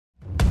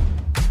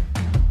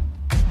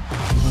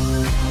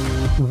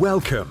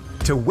Welcome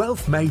to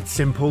Wealth Made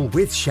Simple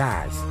with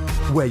Shaz,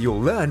 where you'll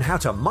learn how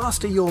to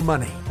master your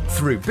money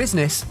through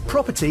business,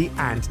 property,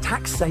 and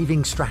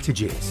tax-saving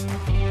strategies.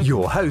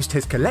 Your host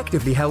has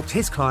collectively helped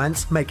his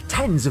clients make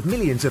tens of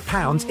millions of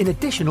pounds in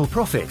additional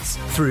profits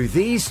through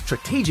these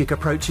strategic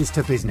approaches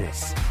to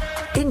business.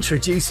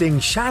 Introducing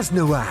Shaz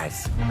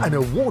Nawaz, an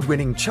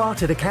award-winning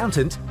chartered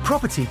accountant,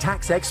 property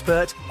tax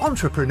expert,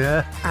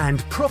 entrepreneur, and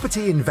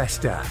property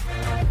investor.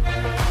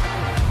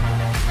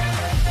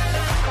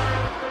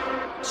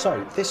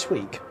 So this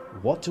week,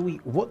 what do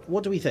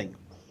we think?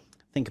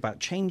 Think about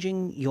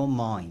changing your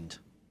mind.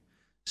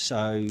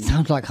 So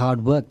sounds like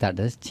hard work, that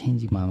does,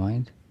 changing my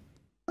mind.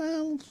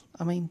 Well,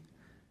 I mean,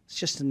 it's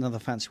just another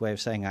fancy way of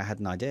saying I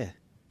had an idea.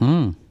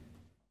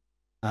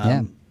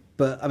 Yeah.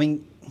 But I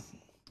mean,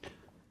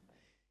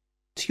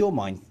 to your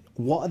mind,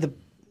 what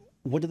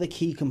are the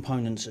key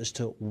components as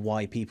to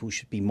why people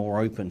should be more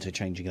open to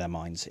changing their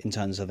minds in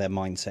terms of their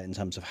mindset, in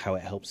terms of how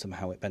it helps them,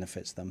 how it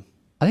benefits them?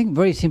 I think,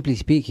 very simply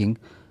speaking,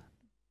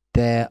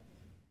 there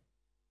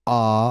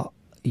are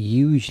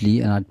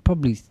usually, and I'd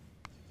probably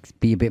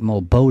be a bit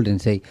more bold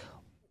and say,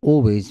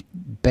 always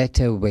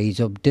better ways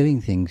of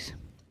doing things.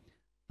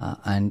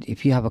 And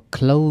if you have a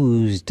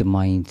closed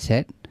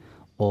mindset,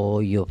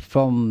 or you're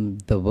from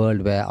the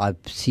world where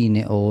I've seen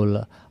it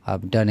all,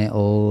 I've done it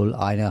all,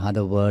 I know how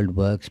the world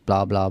works,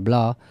 blah, blah,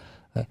 blah,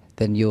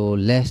 then you're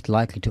less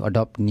likely to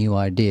adopt new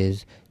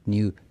ideas,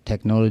 new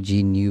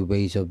technology, new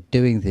ways of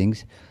doing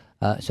things.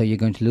 So you're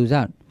going to lose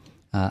out.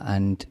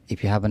 And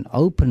if you have an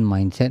open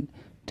mindset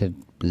to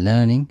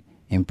learning,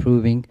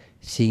 improving,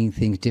 seeing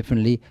things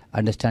differently,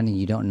 understanding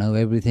you don't know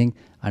everything,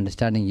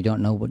 understanding you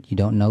don't know what you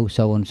don't know,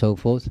 so on and so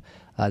forth,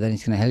 then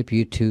it's going to help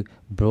you to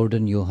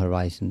broaden your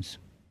horizons.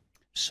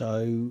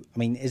 So, I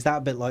mean, is that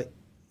a bit like,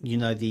 you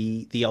know,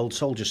 the old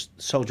soldier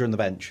on the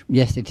bench?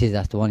 Yes, it is.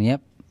 That's the one,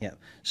 yep. Yeah.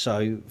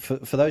 So,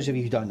 for those of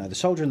you who don't know, the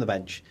soldier on the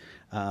bench,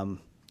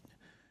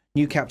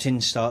 new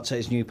captain starts at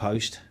his new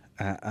post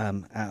at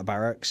a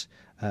barracks,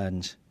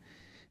 and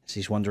as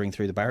he's wandering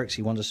through the barracks,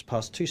 he wanders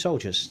past two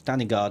soldiers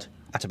standing guard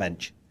at a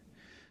bench.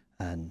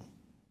 And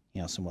he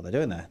asks them what they're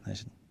doing there. They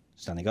said,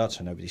 standing guard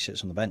so nobody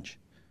sits on the bench.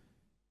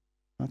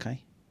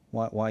 Okay.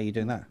 Why are you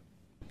doing that?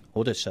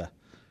 Orders, sir.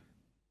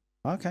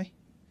 Okay.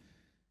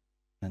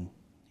 And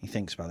he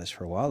thinks about this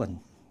for a while and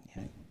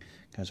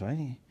goes away.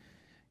 He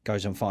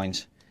goes and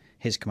finds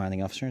his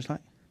commanding officer and is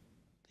like,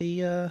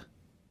 the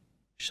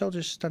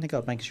soldiers standing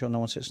guard making sure no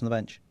one sits on the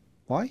bench.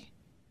 Why?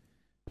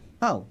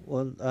 Oh,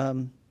 well,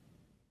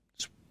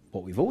 it's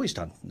what we've always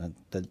done.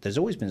 There's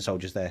always been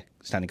soldiers there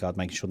standing guard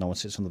making sure no one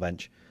sits on the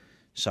bench.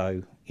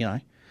 So,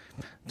 don't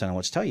know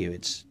what to tell you.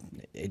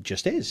 It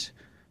just is.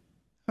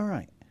 All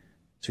right.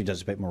 So he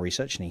does a bit more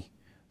research and he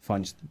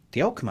finds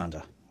the old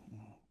commander,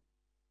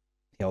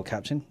 the old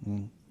captain,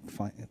 and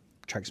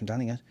tracks him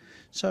down again.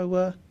 So, do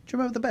you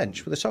remember the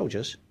bench with the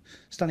soldiers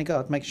standing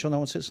guard, making sure no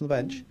one sits on the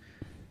bench?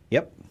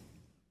 Yep.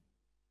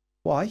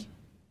 Why?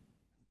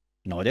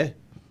 No idea.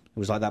 It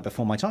was like that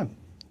before my time.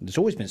 There's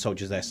always been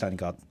soldiers there standing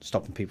guard,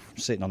 stopping people from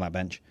sitting on that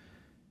bench.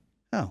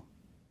 Oh.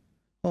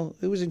 Well,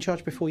 who was in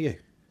charge before you?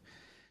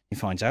 He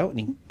finds out and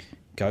he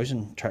goes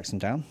and tracks them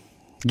down.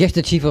 Gets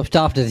the chief of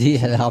staff to the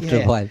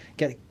after a while.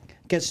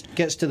 Gets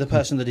to the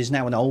person that is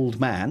now an old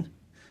man.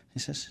 He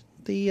says,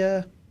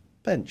 the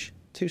bench,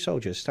 two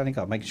soldiers standing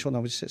up, making sure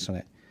nobody sits on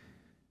it.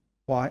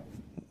 Why?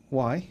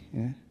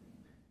 Yeah.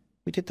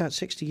 We did that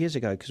 60 years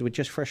ago because we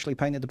just freshly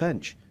painted the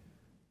bench.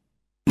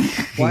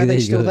 Why are they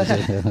still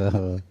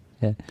there?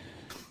 Yeah.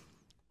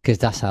 Because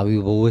that's how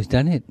we've always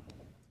done it.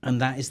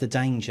 And that is the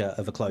danger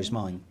of a closed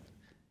mind.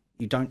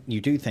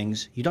 You do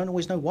things, you don't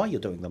always know why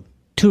you're doing them.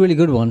 Two really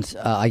good ones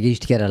I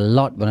used to get a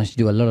lot when I used to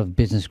do a lot of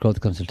business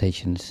growth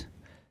consultations.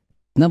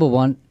 Number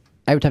one,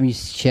 every time you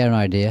share an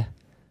idea,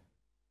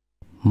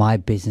 my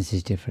business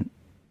is different.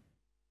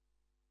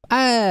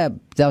 That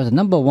was the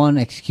number one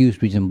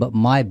excuse reason, but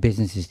my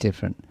business is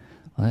different.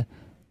 Okay?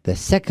 The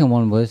second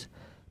one was,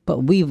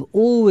 but we've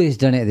always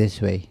done it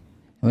this way.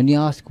 And when you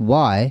ask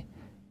why,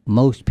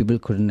 most people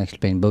couldn't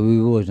explain, but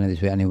we've always done it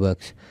this way and it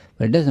works.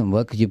 But it doesn't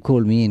work because you've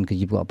called me in because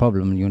you've got a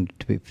problem and you want it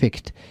to be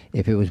fixed.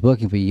 If it was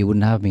working for you, you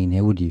wouldn't have me in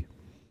here, would you?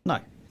 No,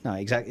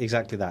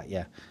 exactly that,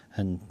 yeah.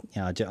 And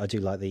I do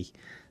like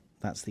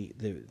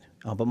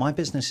but my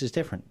business is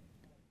different.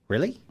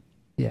 Really?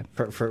 Yeah.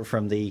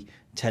 From the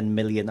 10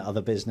 million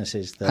other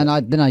businesses that...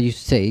 And then I used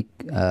to say,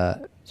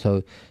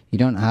 so you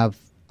don't have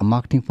a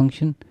marketing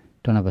function,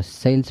 don't have a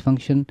sales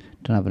function,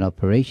 don't have an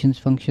operations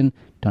function,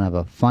 don't have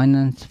a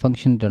finance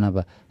function, don't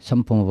have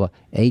some form of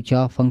a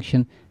HR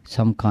function,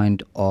 some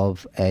kind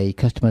of a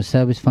customer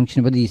service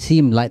function, whether you see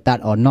them like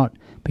that or not,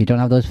 but you don't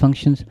have those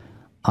functions.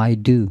 I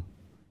do.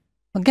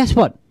 Well, guess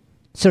what?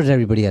 So does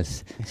everybody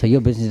else. So your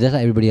business does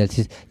like everybody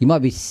else's. You might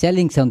be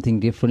selling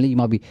something differently, you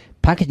might be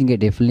packaging it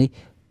differently,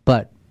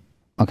 but,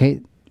 okay,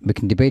 we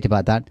can debate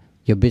about that.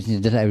 Your business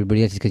does like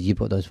everybody else's because you've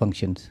got those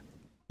functions.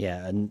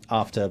 Yeah, and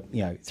after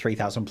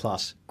 3,000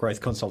 plus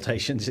growth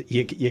consultations,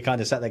 you kind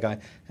of sat there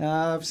going,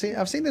 I've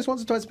seen this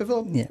once or twice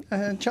before. Yeah.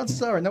 And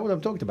chances are I know what I'm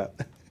talking about.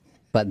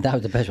 But that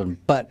was the best one.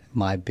 But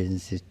my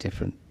business is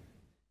different.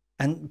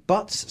 And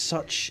but's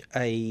such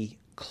a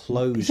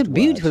closed It's a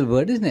beautiful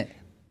word, isn't it?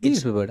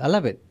 Beautiful word. I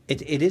love it.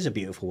 It is a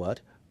beautiful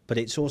word, but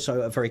it's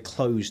also a very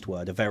closed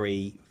word, a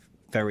very,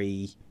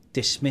 very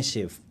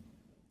dismissive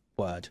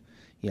word.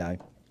 You know,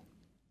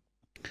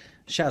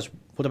 Shaz,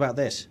 what about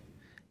this?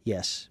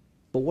 Yes,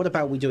 but what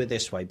about we do it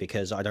this way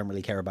because I don't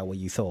really care about what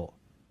you thought.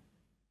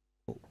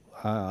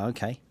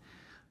 Okay.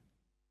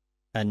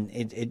 And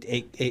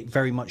it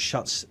very much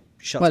shuts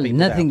well, people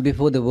nothing down.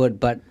 Before the word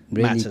but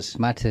really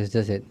matters,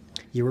 does it?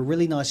 You're a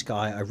really nice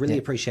guy. I really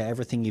appreciate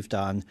everything you've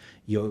done.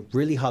 You're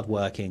really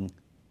hardworking,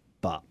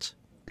 but...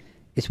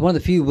 It's one of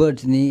the few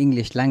words in the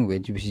English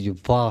language, which is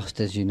vast,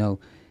 as you know,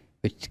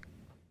 which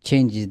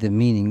changes the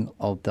meaning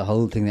of the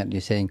whole thing that you're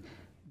saying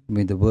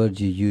with the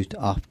words you used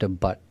after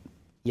but.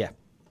 Yeah.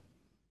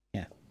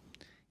 Yeah.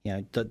 You know,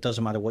 it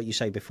doesn't matter what you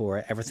say before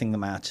it. Everything that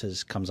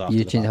matters comes after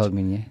You the change but. the whole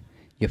meaning, yeah?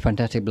 You're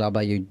fantastic, blah,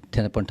 blah. You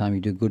turn up on time.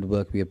 You do good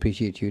work. We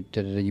appreciate you.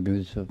 Da, da, da, you've been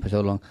with us for so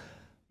long.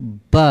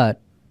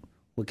 But...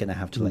 We're going to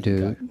have to let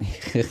you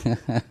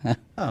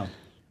go. Oh,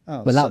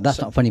 well,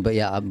 that's not funny, but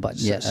yeah,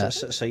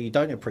 So you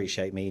don't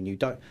appreciate me, and you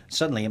don't.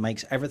 Suddenly, it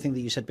makes everything that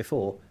you said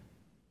before,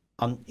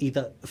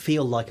 either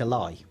feel like a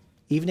lie,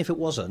 even if it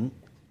wasn't.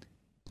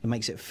 It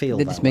makes it feel.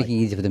 They're just making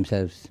it easy for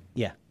themselves.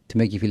 Yeah. To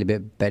make you feel a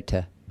bit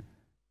better,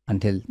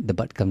 until the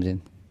but comes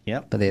in.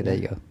 Yeah. But there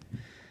you go.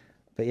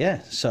 But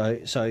yeah, so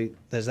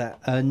there's that,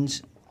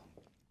 and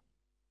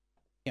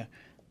yeah,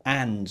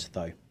 and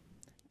though.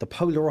 The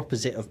polar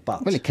opposite of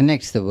but. Well, it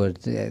connects the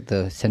words,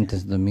 the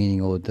sentence, the meaning,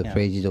 or the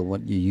phrases, or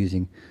what you're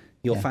using.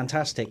 You're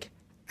fantastic,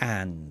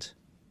 and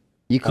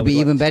you could be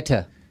even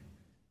better.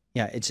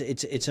 Yeah,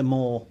 it's a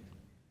more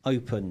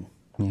open,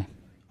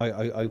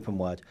 open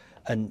word,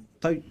 and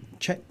though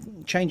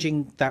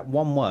changing that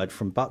one word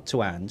from but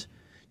to and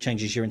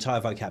changes your entire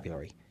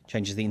vocabulary,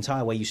 changes the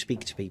entire way you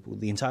speak to people,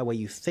 the entire way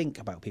you think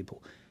about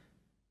people,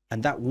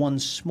 and that one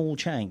small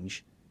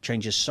change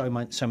changes so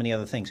many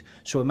other things.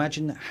 So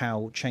imagine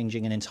how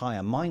changing an entire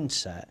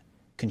mindset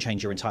can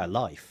change your entire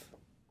life.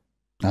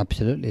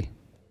 Absolutely.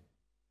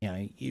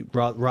 You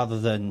know, rather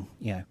than,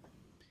 you know,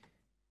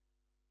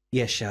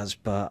 yes, Shaz,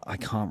 but I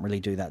can't really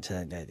do that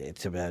today.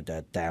 It's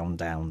down,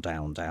 down,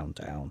 down, down,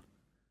 down.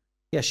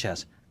 Yes,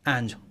 Shaz.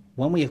 And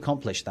when we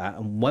accomplish that,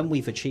 and when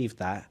we've achieved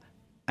that,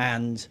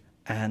 and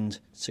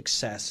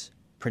success,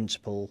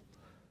 principle,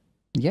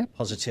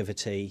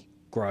 positivity,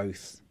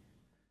 growth,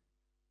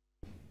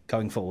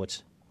 going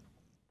forwards.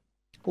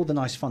 All the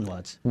nice fun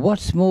words.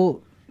 What's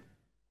more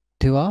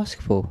to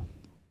ask for?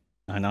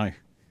 I know.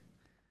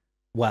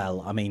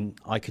 Well, I mean,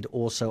 I could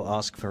also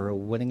ask for a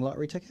winning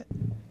lottery ticket.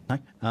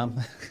 No?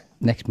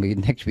 Next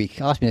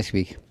week. Ask me next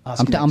week.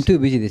 I'm too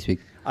busy this week.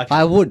 Okay.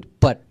 I would,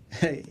 but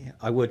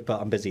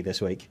I'm busy this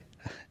week.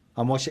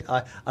 I'm washing.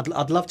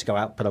 I'd love to go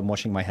out, but I'm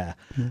washing my hair.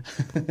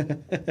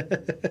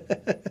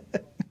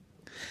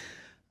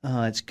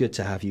 It's good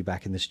to have you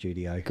back in the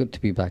studio. Good to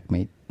be back,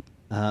 mate.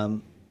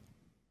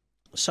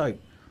 So,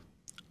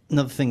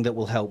 another thing that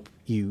will help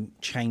you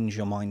change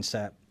your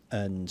mindset,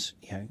 and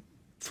you know,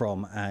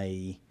 from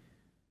a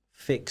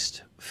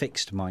fixed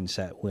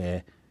mindset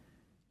where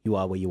you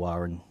are where you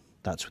are and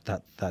that's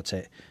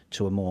it,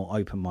 to a more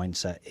open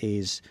mindset,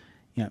 is,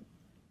 you know,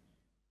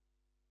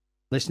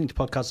 listening to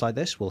podcasts like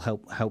this will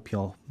help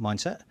your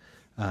mindset,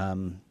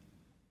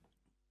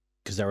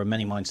 because there are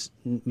many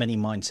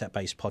mindset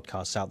based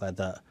podcasts out there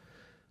that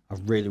are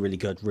really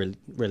good,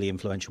 really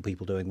influential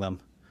people doing them,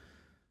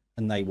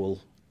 and they will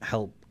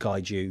help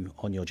guide you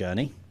on your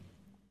journey.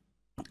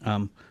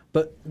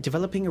 But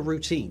developing a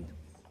routine.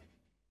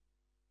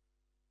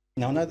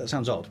 Now, I know that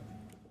sounds odd,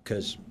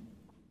 because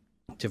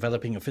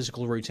developing a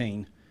physical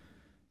routine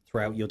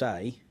throughout your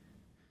day,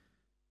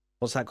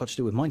 what's that got to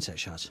do with mindset,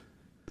 Shaz?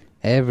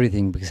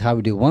 Everything, because how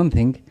we do one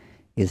thing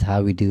is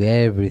how we do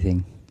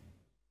everything.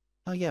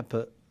 Oh yeah,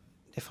 but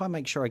if I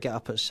make sure I get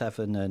up at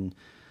 7 and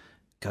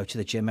go to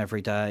the gym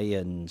every day,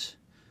 and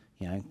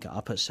you know, get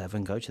up at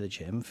 7, go to the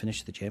gym,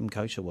 finish the gym,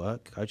 go to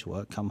work,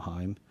 come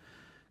home,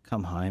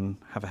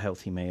 have a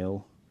healthy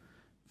meal,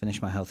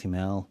 finish my healthy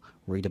meal,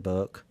 read a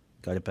book,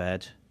 go to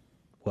bed,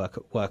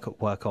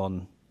 work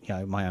on, you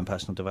know, my own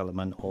personal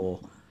development, or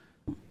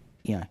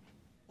you know,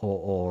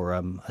 or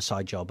a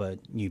side job, a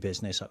new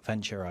business,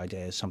 venture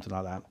ideas, something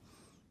like that.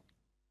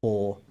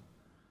 Or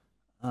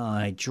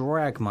I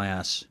drag my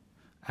ass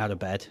out of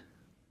bed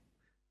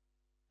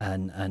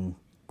and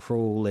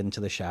crawl into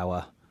the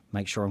shower,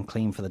 make sure I'm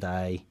clean for the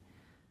day,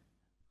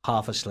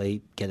 half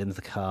asleep, get into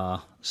the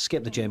car,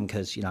 skip the gym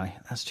because, you know,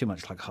 that's too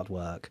much like hard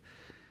work.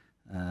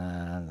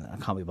 I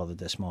can't be bothered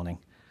this morning.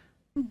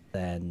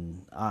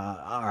 Then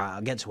all right,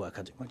 I'll get to work,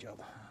 I'll do my job.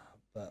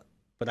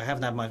 But I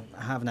haven't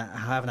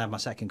had my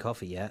second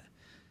coffee yet.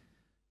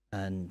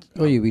 And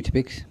or you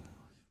Weetabix.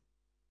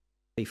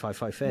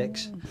 B55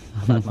 fix.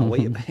 I've had my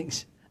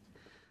Weetabix.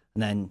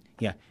 And then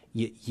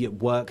your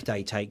work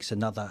day takes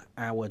another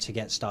hour to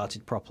get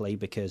started properly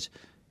because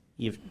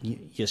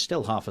you're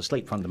still half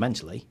asleep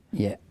fundamentally.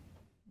 Yeah.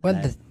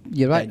 Well,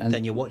 you're right.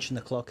 Then you're watching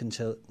the clock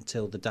until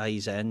the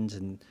day's end,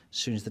 and as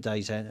soon as the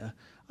day's end,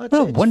 what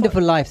a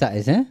wonderful life that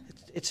is, eh?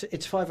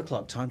 It's 5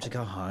 o'clock. Time to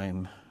go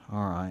home.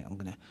 All right,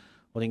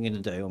 what are you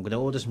gonna do? I'm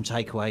gonna order some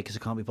takeaway because I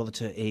can't be bothered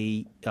to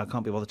eat. I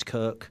can't be bothered to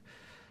cook.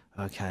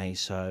 Okay,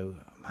 so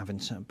I'm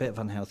having a bit of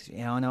unhealthy.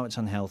 Yeah, I know it's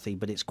unhealthy,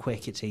 but it's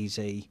quick. It's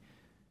easy.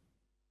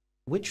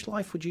 Which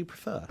life would you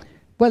prefer?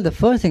 Well, the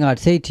first thing I'd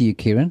say to you,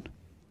 Kieran,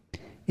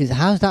 is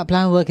how's that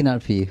plan working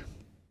out for you?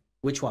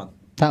 Which one?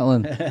 That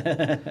one.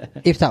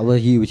 If that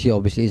was you, which it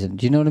obviously isn't.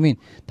 Do you know what I mean?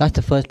 That's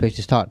the first place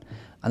to start.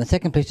 And the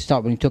second place to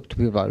start when you talk to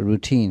people about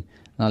routine,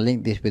 and I'll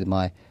link this with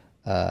my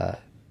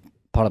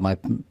part of my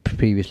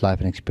previous life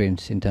and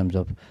experience in terms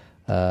of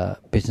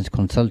business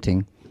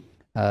consulting,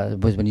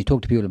 was when you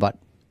talk to people about,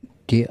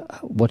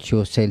 what's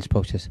your sales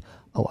process?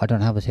 Oh, I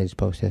don't have a sales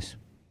process.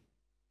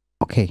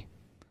 Okay.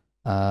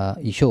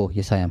 You sure?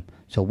 Yes, I am.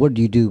 So what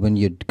do you do when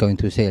you're going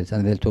through sales?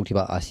 And they'll talk to you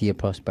about, I see a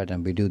prospect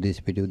and we do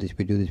this, we do this,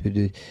 we do this, we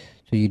do this.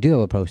 So you do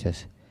have a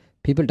process.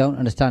 People don't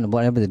understand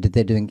whatever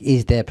they're doing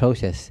is their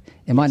process.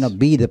 It might not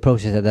be the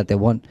process that they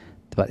want,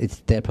 but it's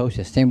their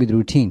process. Same with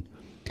routine.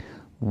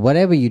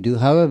 Whatever you do,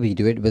 however you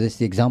do it, whether it's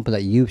the example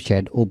that you've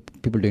shared, or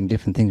people doing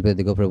different things, whether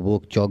they go for a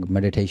walk, jog,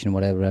 meditation,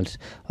 whatever else.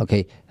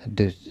 Okay,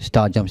 the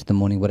star jumps in the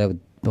morning, whatever.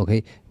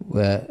 Okay,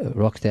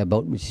 rocks their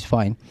boat, which is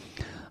fine.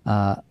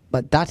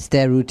 But that's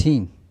their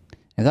routine.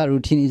 If that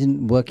routine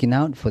isn't working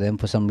out for them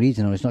for some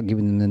reason, or it's not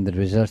giving them the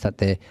results that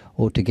they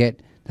ought to get,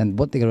 then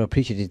what they're going to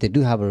appreciate is they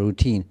do have a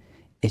routine.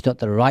 It's not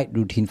the right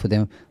routine for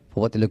them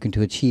for what they're looking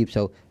to achieve.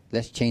 So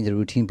let's change the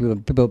routine.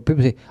 People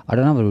say, I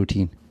don't have a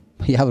routine.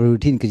 You have a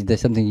routine because there's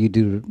something you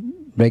do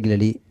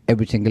regularly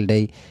every single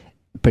day,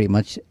 pretty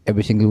much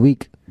every single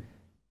week.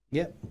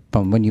 Yeah.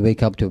 From when you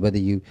wake up to whether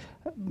you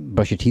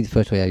brush your teeth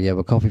first, or you have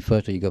a coffee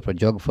first, or you go for a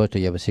jog first, or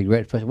you have a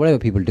cigarette first, whatever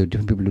people do.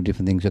 Different people do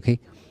different things, okay?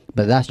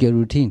 But that's your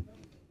routine.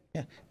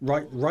 Yeah.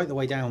 Right the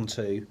way down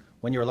to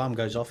when your alarm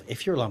goes off.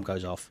 If your alarm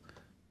goes off,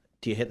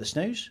 do you hit the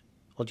snooze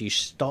or do you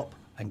stop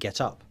and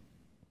get up?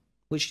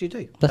 Which do you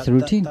do? That's a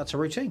routine. That's a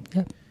routine.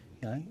 Yeah.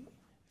 You know,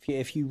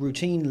 if you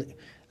routinely,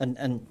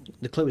 and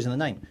the clue is in the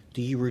name,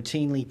 do you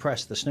routinely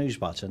press the snooze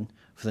button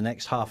for the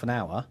next half an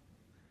hour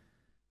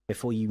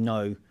before you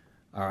know,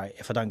 all right,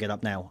 if I don't get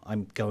up now,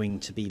 I'm going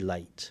to be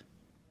late?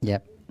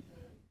 Yep.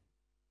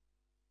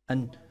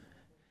 And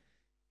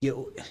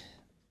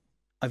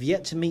I've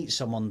yet to meet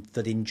someone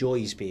that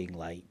enjoys being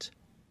late,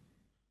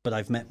 but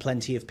I've met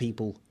plenty of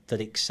people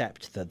that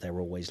accept that they're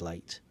always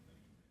late.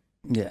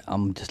 Yeah,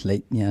 I'm just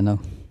late. Yeah, I know.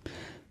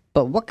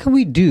 But what can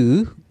we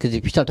do? Because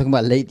if you start talking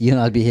about late, you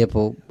know, I'll be here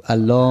for a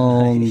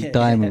long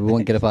time. And we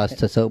won't get off our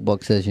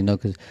soapboxes, you know,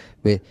 because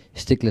we're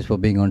sticklers for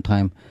being on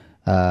time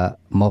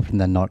more often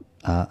than not.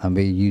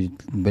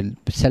 And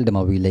seldom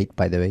are we late,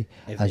 by the way,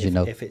 as you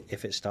know. If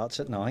it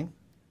starts at 9,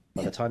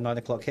 by the time 9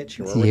 o'clock hits,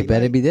 you're already You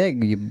better late. be there.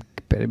 You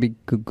better be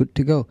good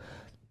to go.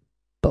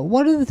 But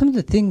what are some of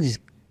the things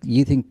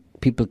you think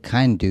people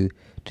can do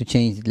to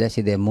change, let's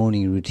say, their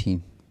morning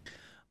routine?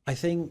 I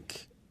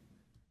think...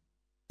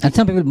 And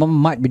some people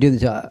might be doing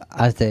this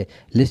as they're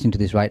listening to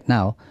this right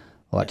now,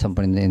 or at some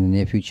point in the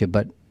near future.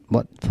 But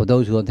for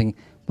those who are thinking,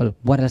 well,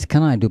 what else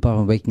can I do apart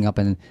from waking up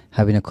and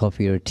having a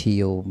coffee or a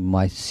tea or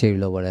my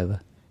cereal or whatever?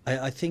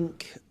 I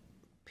think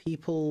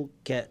people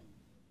get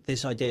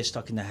this idea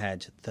stuck in their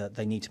head that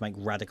they need to make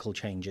radical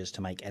changes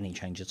to make any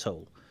change at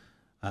all.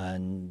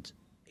 And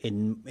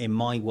in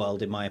my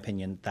world, in my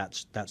opinion,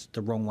 that's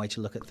the wrong way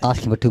to look at things.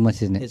 Asking for too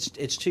much, isn't it?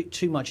 It's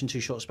too much in too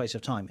short a space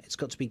of time. It's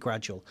got to be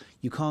gradual.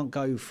 You can't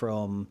go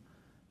from,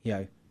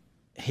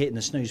 hitting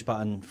the snooze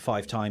button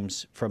 5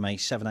 times from a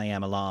 7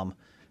 a.m. alarm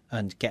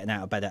and getting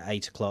out of bed at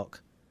 8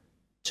 o'clock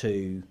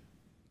to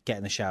get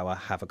in the shower,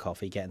 have a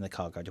coffee, get in the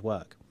car, go to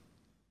work.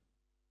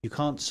 You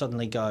can't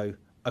suddenly go,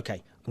 okay,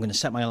 I'm going to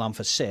set my alarm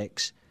for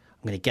 6.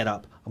 I'm going to get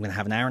up. I'm going to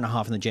have an hour and a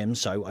half in the gym.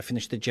 So I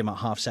finish the gym at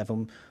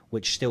 7:30,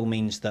 which still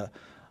means that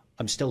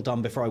I'm still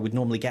done before I would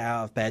normally get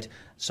out of bed.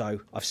 So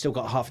I've still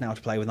got half an hour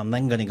to play with. I'm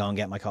then going to go and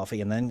get my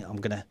coffee, and then I'm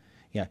going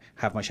to,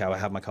 have my shower,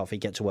 have my coffee,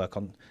 get to work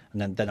on,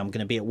 and then I'm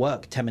going to be at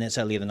work 10 minutes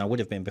earlier than I would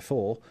have been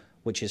before,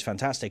 which is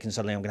fantastic. And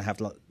suddenly I'm going to have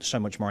so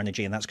much more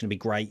energy, and that's going to be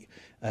great.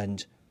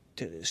 And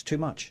it's too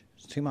much.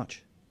 It's too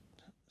much.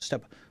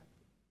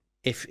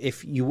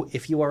 If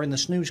you are in the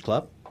snooze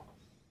club,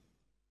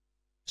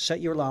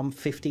 set your alarm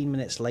 15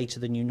 minutes later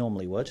than you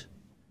normally would,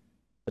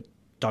 but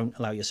don't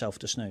allow yourself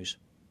to snooze.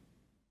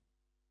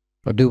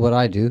 Or do what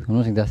I do. I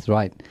don't think that's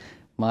right.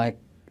 My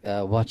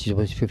watch is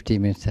always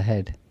 15 minutes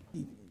ahead.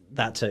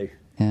 That too.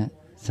 Yeah.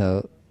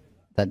 So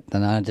and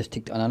I just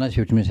stick. And I know it's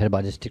 15 minutes ahead, but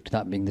I just stick to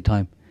that being the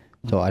time.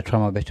 So I try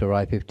my best to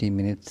arrive 15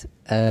 minutes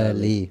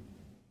early.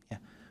 Yeah.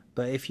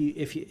 But if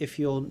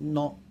you're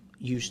not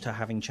used to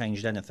having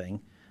changed anything,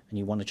 and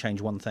you want to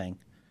change one thing,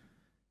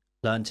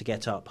 learn to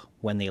get up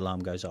when the alarm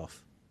goes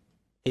off.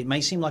 It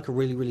may seem like a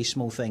really, really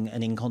small thing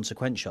and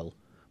inconsequential,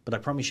 but I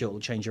promise you it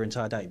will change your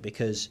entire day,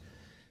 because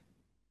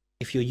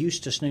if you're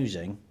used to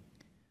snoozing,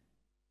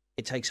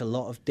 it takes a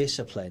lot of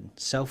discipline,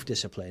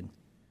 self-discipline,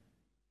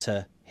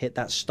 to hit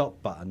that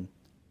stop button,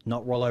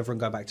 not roll over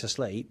and go back to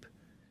sleep,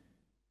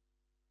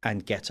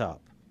 and get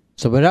up.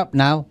 So we're up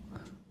now.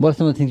 What are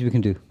some of the things we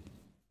can do?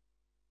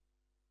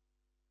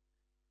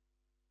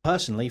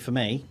 Personally, for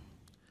me,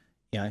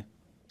 bit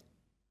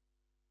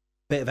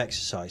of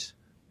exercise.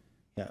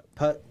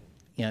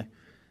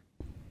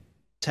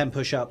 10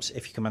 push-ups,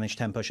 if you can manage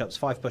 10 push-ups,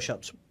 5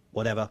 push-ups,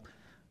 whatever.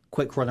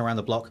 Quick run around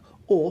the block.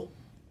 Or,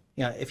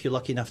 if you're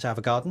lucky enough to have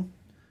a garden,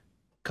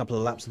 a couple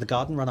of laps of the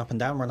garden, run up and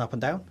down, run up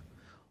and down.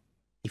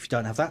 If you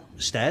don't have that,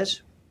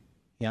 stairs,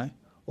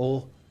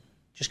 or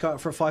just go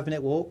out for a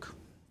 5-minute walk,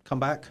 come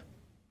back,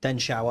 then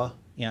shower,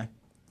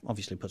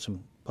 obviously put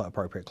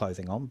appropriate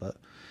clothing on, but,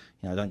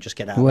 don't just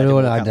get out of bed and We're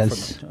all walk out the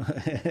adults.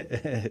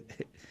 front.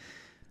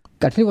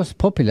 I tell you what's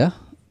popular,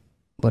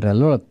 but a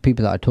lot of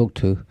people that I talk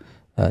to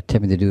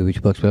tell me they do,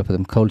 which works well for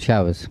them, cold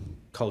showers.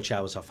 Cold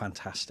showers are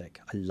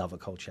fantastic. I love a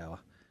cold shower.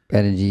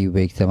 Energy,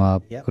 wakes them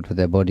up, Yep. good for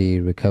their body,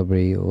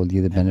 recovery, all the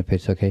other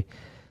benefits, okay?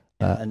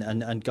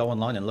 And go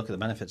online and look at the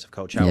benefits of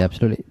cold shower. Yeah,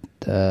 absolutely.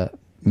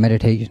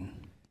 Meditation.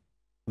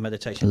 A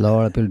Meditation.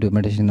 lot of people do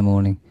meditation in the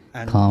morning,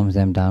 And- calms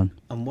them down.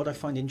 And what I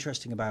find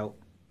interesting about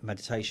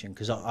meditation,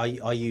 because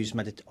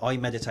I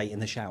meditate in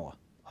the shower.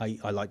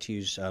 I like to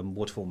use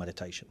waterfall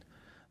meditation,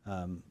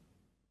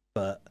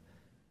 but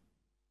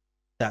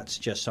that's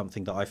just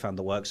something that I found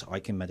that works. I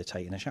can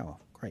meditate in a shower.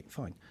 Great,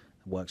 fine,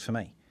 it works for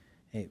me.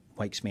 It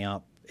wakes me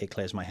up, it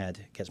clears my head,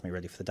 it gets me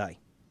ready for the day.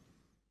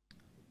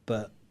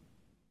 But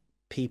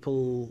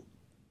people,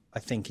 I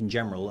think in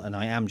general, and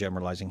I am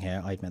generalizing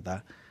here, I admit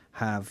that,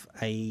 have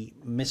a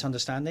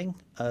misunderstanding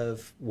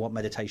of what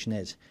meditation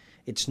is.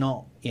 It's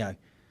not,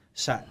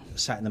 sat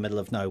in the middle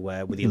of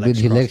nowhere with your legs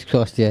With your crossed. legs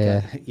crossed,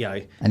 yeah.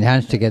 And your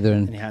hands together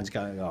And and your hands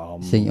going,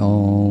 sing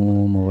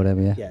Om or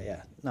whatever, yeah.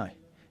 yeah.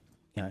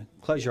 No,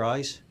 close your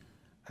eyes,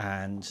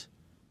 and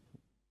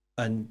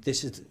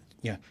this is,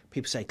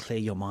 people say clear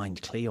your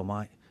mind, clear your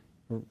mind.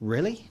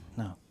 Really?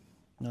 No,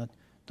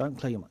 don't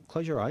clear your mind.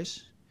 Close your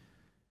eyes.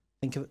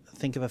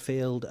 Think of a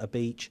field, a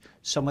beach,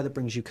 somewhere that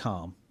brings you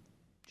calm.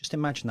 Just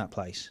imagine that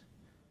place.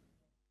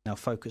 Now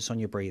focus on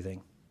your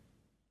breathing.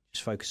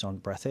 Just focus on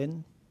breath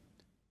in,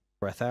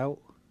 breath out.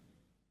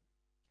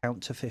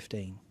 Count to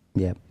 15.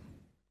 Yeah,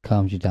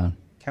 calms you down.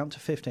 Count to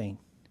 15.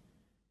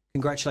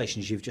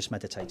 Congratulations, you've just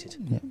meditated.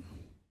 Yeah.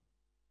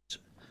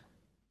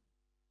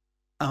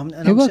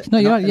 It works. No,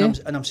 you're right, yeah.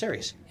 And I'm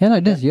serious. Yeah, no,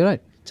 it does, you're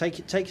right. Take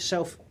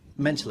yourself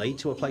mentally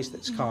to a place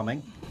that's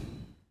calming.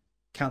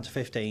 Count to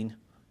 15,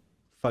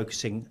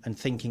 focusing and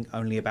thinking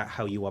only about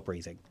how you are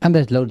breathing. And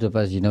there's loads of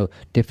us,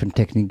 different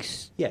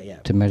techniques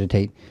to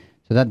meditate.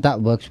 So that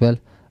works well.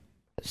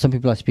 Some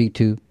people I speak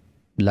to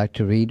like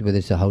to read, whether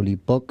it's a holy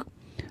book,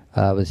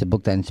 whether it's a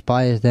book that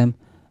inspires them,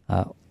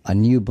 a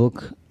new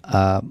book,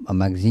 a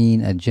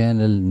magazine, a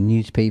journal,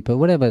 newspaper,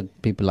 whatever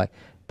people like.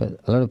 But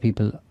a lot of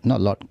people, not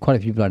a lot, quite a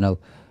few people I know,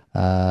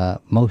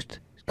 most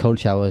cold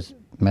showers,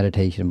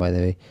 meditation, by the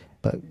way,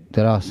 but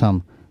there are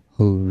some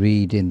who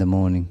read in the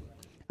morning.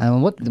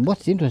 And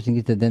what's interesting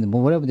is that then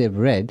whatever they've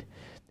read,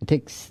 they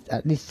take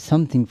at least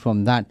something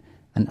from that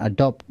and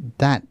adopt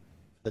that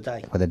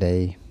for the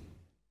day.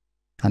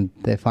 And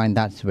they find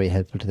that's very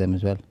helpful to them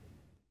as well.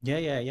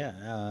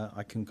 Yeah.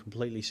 I can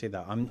completely see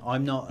that.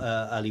 I'm not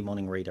an early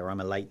morning reader.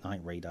 I'm a late night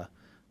reader.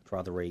 I'd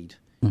rather read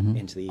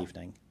into the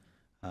evening.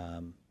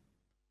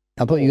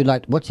 I thought you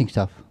liked watching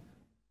stuff.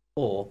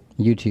 Or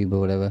YouTube or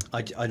whatever.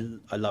 I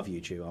love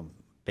YouTube. I'm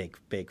a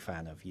big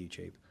fan of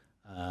YouTube.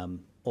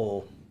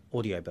 Or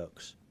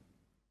audiobooks.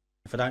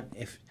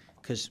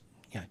 Because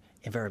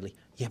invariably,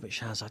 but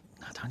Shaz, I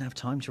don't have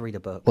time to read a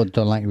book. Or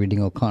don't like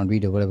reading or can't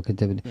read or whatever,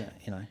 because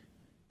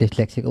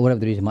dyslexic or whatever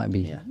the reason might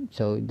be. Yeah.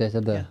 So there's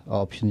other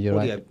options, you're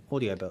right.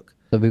 Audiobook.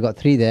 So we've got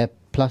 3 there,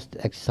 plus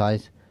the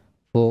exercise,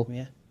 4.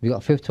 Yeah. We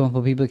got a 5th one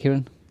for people,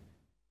 Kieran?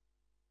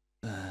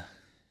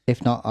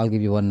 If not, I'll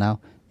give you one now,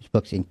 which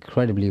works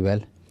incredibly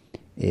well.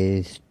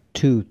 Is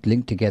 2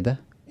 linked together,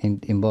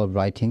 involve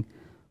writing.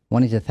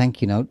 One is a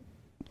thank you note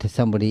to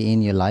somebody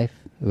in your life,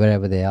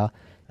 wherever they are.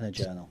 And a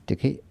journal.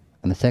 Okay.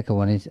 And the second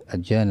one is a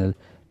journal.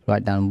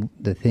 Write down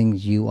the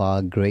things you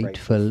are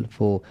grateful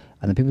for.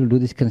 And the people who do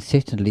this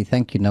consistently,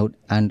 thank you note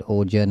and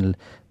or journal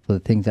for the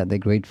things that they're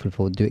grateful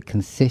for, do it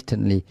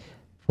consistently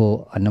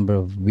for a number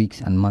of weeks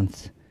and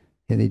months.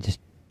 It just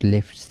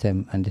lifts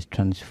them and just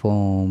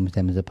transforms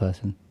them as a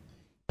person.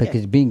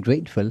 Because being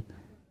grateful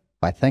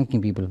by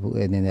thanking people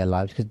in their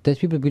lives, because there's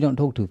people we don't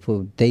talk to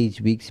for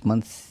days, weeks,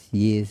 months,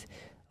 years,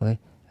 okay,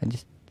 and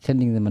just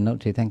sending them a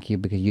note to say thank you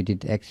because you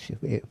did X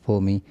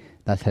for me,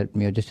 that's helped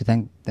me, or just to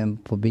thank them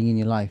for being in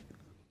your life.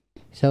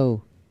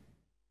 So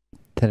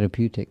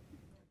therapeutic.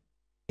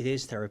 It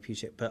is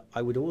therapeutic, but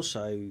I would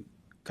also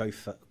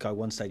go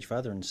one stage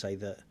further and say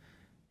that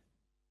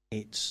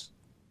it's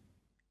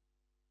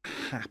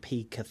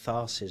happy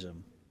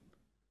catharsism.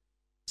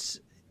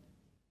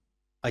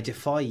 I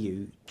defy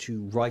you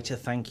to write a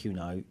thank you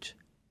note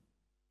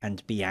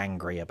and be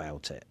angry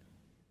about it.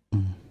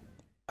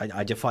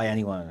 I defy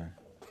anyone.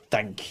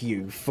 Thank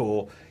you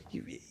for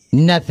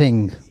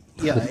nothing.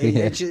 Yeah,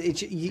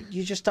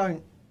 you just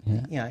don't.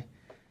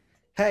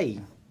 Hey,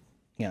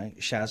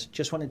 Shaz,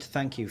 just wanted to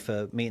thank you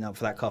for meeting up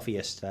for that coffee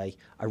yesterday.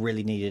 I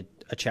really needed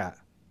a chat.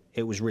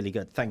 It was really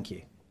good. Thank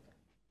you.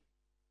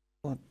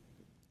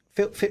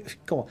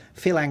 Go on.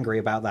 Feel angry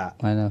about that.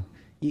 I know.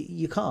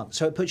 You can't.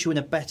 So it puts you in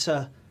a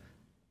better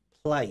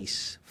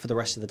place for the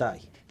rest of the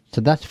day.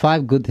 So that's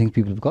 5 good things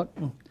people have got.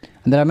 And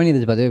there are many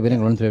others, by the way. We're not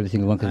going to run through every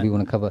single one because we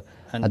want to cover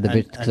at the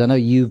bit. Because I know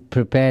you've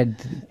prepared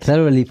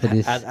thoroughly for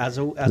this, as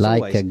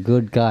like always. A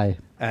good guy.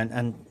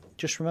 And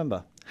just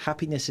remember,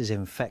 happiness is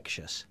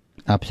infectious.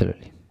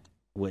 Absolutely.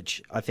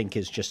 Which I think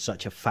is just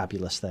such a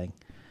fabulous thing.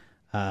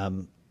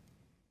 And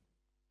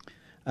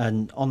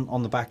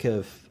on the back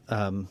of,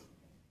 And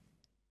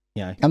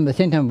at the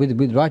same time,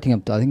 with writing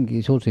up, I think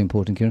it's also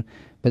important, Kieran,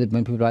 but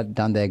when people write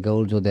down their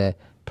goals or their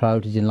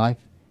priorities in life,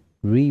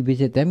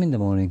 revisit them in the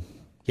morning.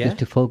 Yeah. Just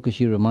to focus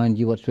you, remind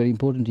you what's very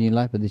important in your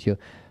life, whether it's your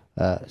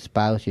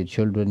spouse, your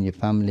children, your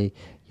family,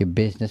 your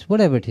business,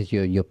 whatever it is,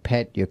 your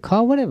pet, your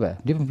car, whatever.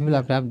 Different people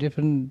have to have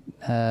different,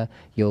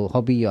 your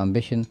hobby, your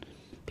ambition.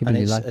 And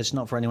it's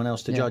not for anyone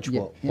else to judge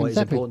what is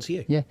important to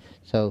you. Yeah.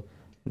 So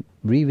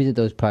revisit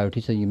those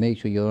priorities so you make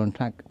sure you're on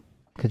track.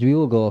 Because we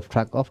all go off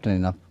track often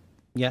enough.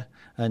 Yeah.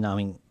 And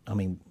I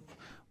mean,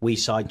 we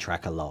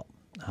sidetrack a lot.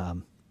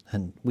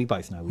 And we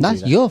both know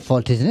That's your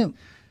fault, isn't it?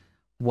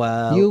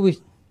 Well, you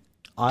always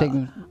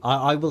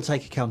I will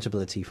take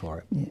accountability for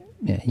it.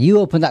 Yeah. You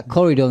open that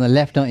corridor on the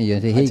left, don't you?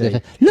 And say, here you go.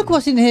 Look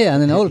what's in here.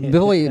 And then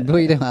before you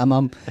do,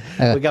 I'm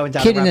we're going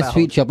down kid in a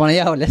sweet shop.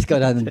 Let's go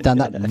down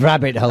that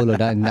rabbit hole or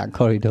down in that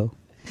corridor.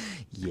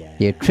 Yeah.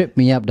 You trip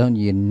me up, don't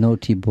you, you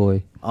naughty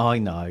boy? I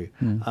know.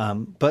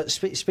 But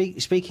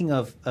speaking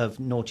of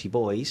naughty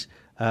boys,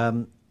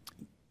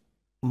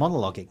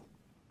 monologuing.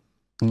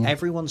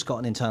 Everyone's got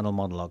an internal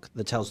monologue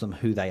that tells them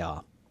who they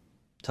are,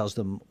 tells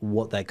them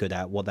what they're good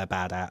at, what they're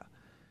bad at.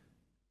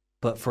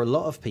 But for a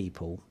lot of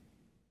people,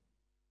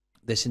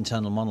 this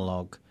internal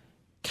monologue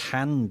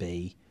can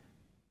be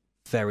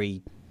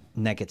very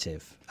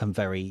negative and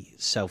very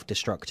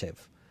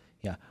self-destructive.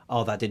 Yeah.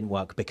 Oh, that didn't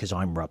work because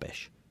I'm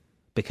rubbish,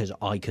 because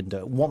I couldn't do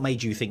it. What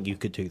made you think you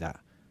could do that?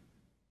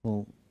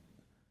 Well,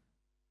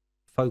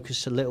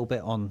 focus a little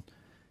bit on,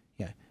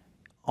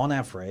 on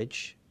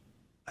average,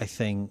 I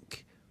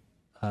think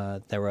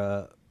there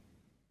are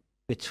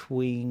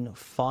between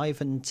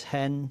 5 and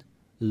 10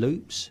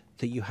 loops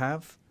that you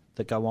have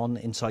that go on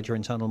inside your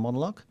internal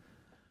monologue.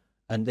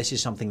 And this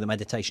is something that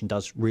meditation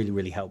does really,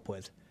 really help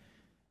with.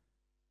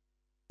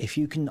 If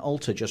you can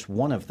alter just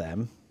one of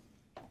them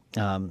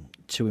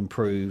to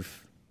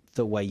improve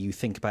the way you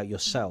think about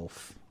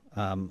yourself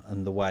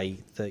and the way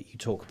that you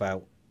talk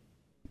about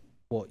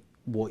what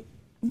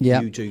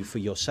you do for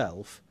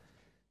yourself,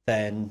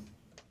 then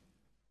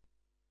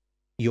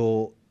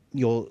you're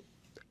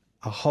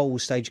a whole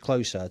stage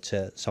closer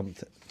to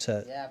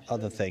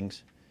other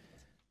things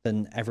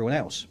than everyone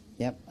else.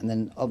 Yep, and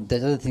then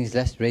there's other things.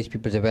 Let's raise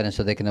people's awareness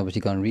so they can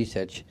obviously go and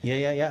research.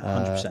 Yeah,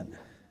 100%.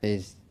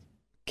 Is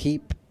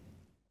keep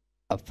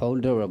a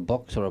folder or a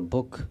box or a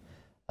book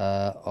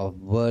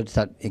of words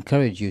that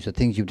encourage you, so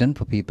things you've done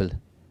for people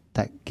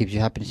that gives you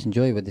happiness and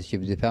joy, whether it's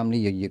your family,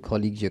 your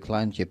colleagues, your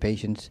clients, your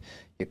patients,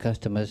 your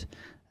customers,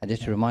 and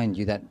just to remind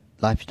you that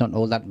life's not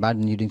all that bad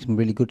and you're doing some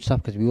really good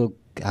stuff, because we all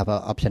have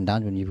our ups and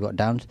downs. When you've got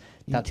downs,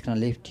 that's going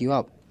to lift you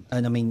up.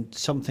 And I mean,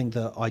 something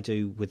that I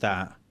do with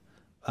that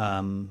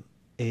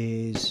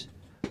is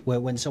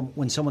when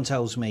someone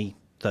tells me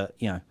that,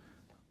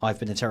 I've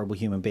been a terrible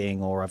human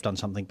being, or I've done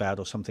something bad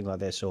or something like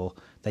this, or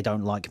they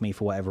don't like me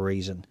for whatever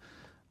reason,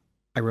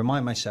 I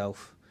remind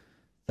myself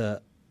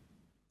that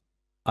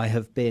I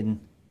have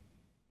been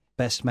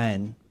best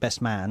man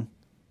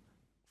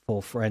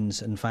for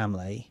friends and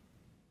family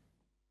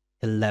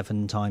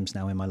 11 times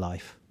now in my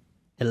life.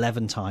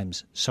 11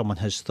 times someone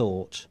has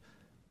thought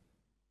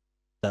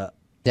that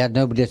they had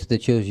nobody else, so they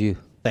chose you.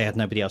 They had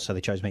nobody else, so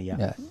they chose me.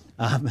 Yeah.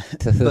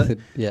 But,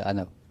 yeah, I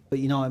know. But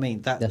you know what I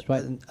mean. That's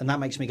right. And that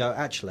makes me go,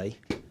 actually,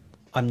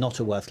 I'm not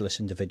a worthless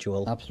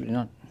individual. Absolutely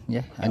not.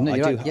 Yeah,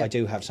 I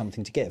do have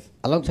something to give.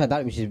 Alongside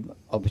that, which is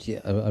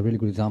obviously a really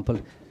good example,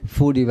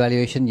 food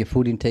evaluation, your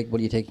food intake, what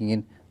you're taking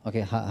in,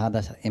 okay, how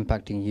that's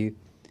impacting you.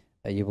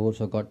 You've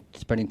also got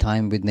spending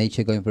time with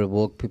nature, going for a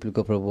walk. People who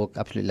go for a walk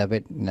absolutely love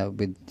it,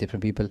 with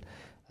different people.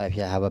 If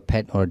you have a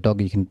pet or a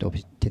dog, you can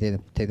obviously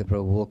take them for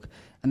a walk.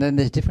 And then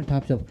there's different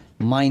types of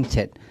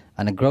mindset.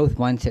 And a growth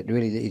mindset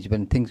really is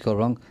when things go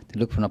wrong, they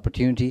look for an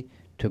opportunity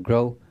to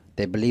grow.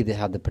 They believe they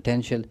have the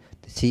potential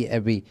to see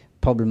every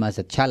problem as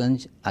a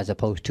challenge as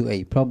opposed to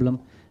a problem.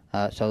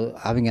 So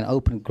having an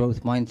open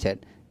growth mindset,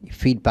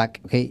 feedback,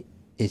 okay,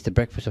 is the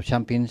breakfast of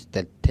champions.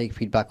 They'll take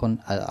feedback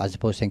on as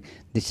opposed to saying,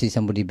 this is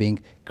somebody being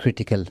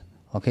critical,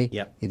 okay?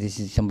 Yep. This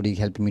is somebody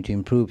helping me to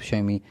improve,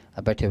 showing me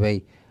a better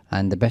way.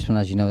 And the best one,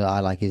 as you know, that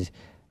I like is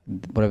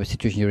whatever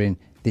situation you're in,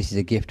 this is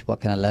a gift. What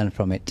can I learn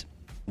from it?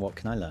 What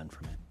can I learn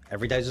from it?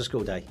 Every day's a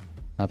school day.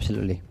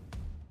 Absolutely.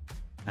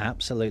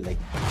 Absolutely.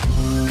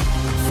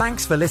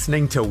 Thanks for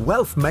listening to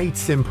Wealth Made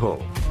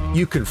Simple.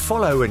 You can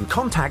follow and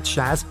contact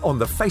Shaz on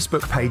the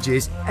Facebook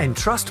pages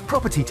Entrust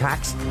Property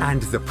Tax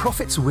and The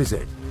Profits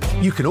Wizard.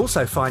 You can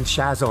also find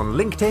Shaz on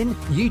LinkedIn,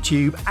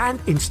 YouTube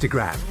and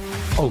Instagram.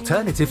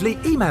 Alternatively,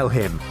 email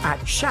him at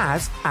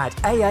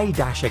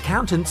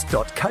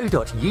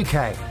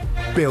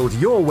shaz@aa-accountants.co.uk. Build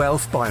your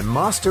wealth by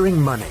mastering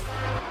money.